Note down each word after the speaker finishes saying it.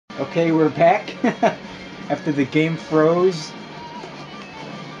Okay, we're back. After the game froze.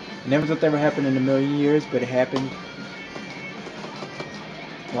 Never thought that would happen in a million years, but it happened.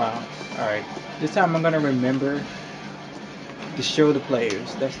 Wow. Alright. This time I'm gonna remember to show the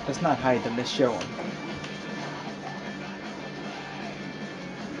players. Let's not hide them, let's show them.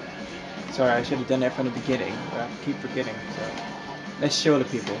 Sorry, I should have done that from the beginning, but I keep forgetting, so let's show the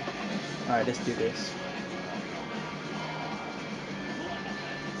people. Alright, let's do this.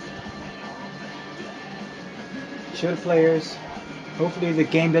 Show the players. Hopefully the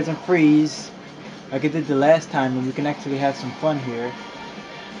game doesn't freeze like it did the last time and we can actually have some fun here.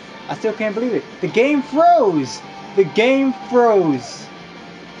 I still can't believe it. The game froze! The game froze!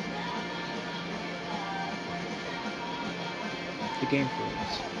 The game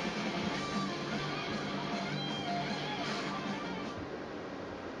froze.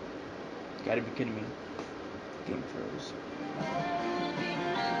 You gotta be kidding me. The game froze. I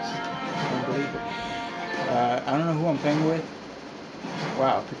can't believe it. I don't know who I'm playing with.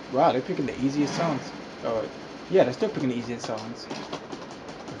 Wow, they're picking the easiest songs. Oh, yeah, they're still picking the easiest songs.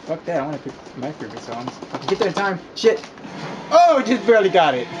 But fuck that, I want to pick my favorite songs. I can get there in time. Shit! Oh, just barely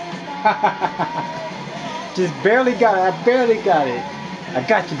got it. Just barely got it. I barely got it. I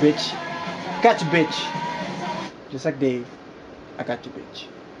got you, bitch. Got you, bitch. Just like Dave. I got you, bitch.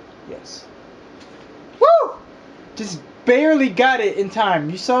 Yes. Woo! Just barely got it in time.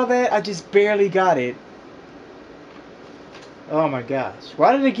 You saw that? I just barely got it. Oh my gosh.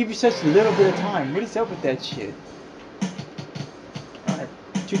 Why did they give you such a little bit of time? What is up with that shit? Alright,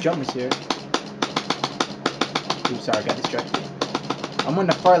 2 jumpers here. Oops, sorry, I got distracted. I'm on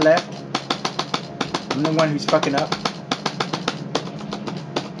the far left. I'm the one who's fucking up.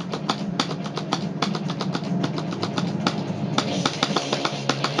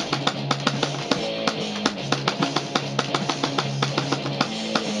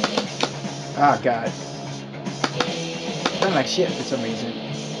 Oh god. I'm like shit for some reason.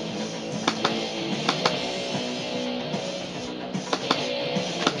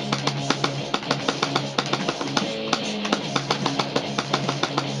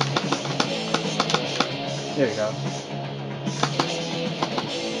 There we go.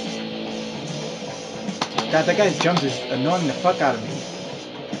 God, that guy's jumps is annoying the fuck out of me.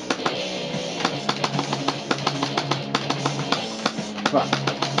 Fuck.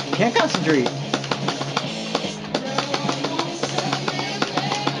 Can't concentrate.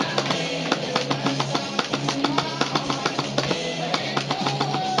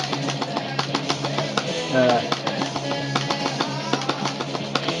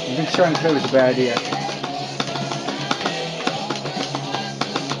 I think starting clear was a bad idea.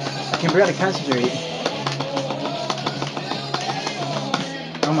 I can barely concentrate.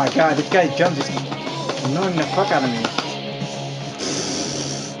 Oh my god, this guy's jump is annoying the fuck out of me.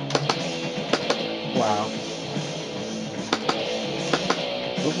 Wow.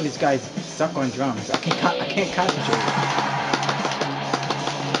 Both of these guys suck on drums. I can't concentrate.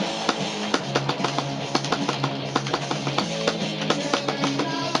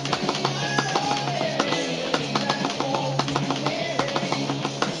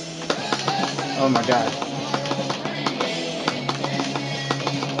 Oh my god.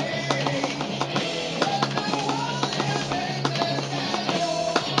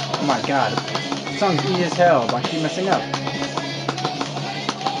 Oh my god. This song's easy as hell, but I keep messing up.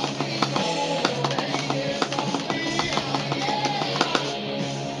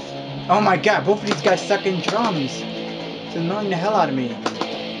 Oh my god, both of these guys suck in drums. It's annoying the hell out of me.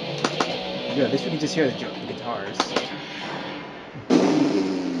 Yeah, at least we can just hear the guitars.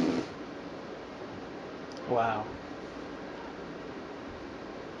 Wow.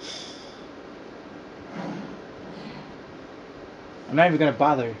 I'm not even gonna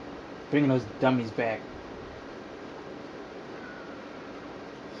bother bringing those dummies back.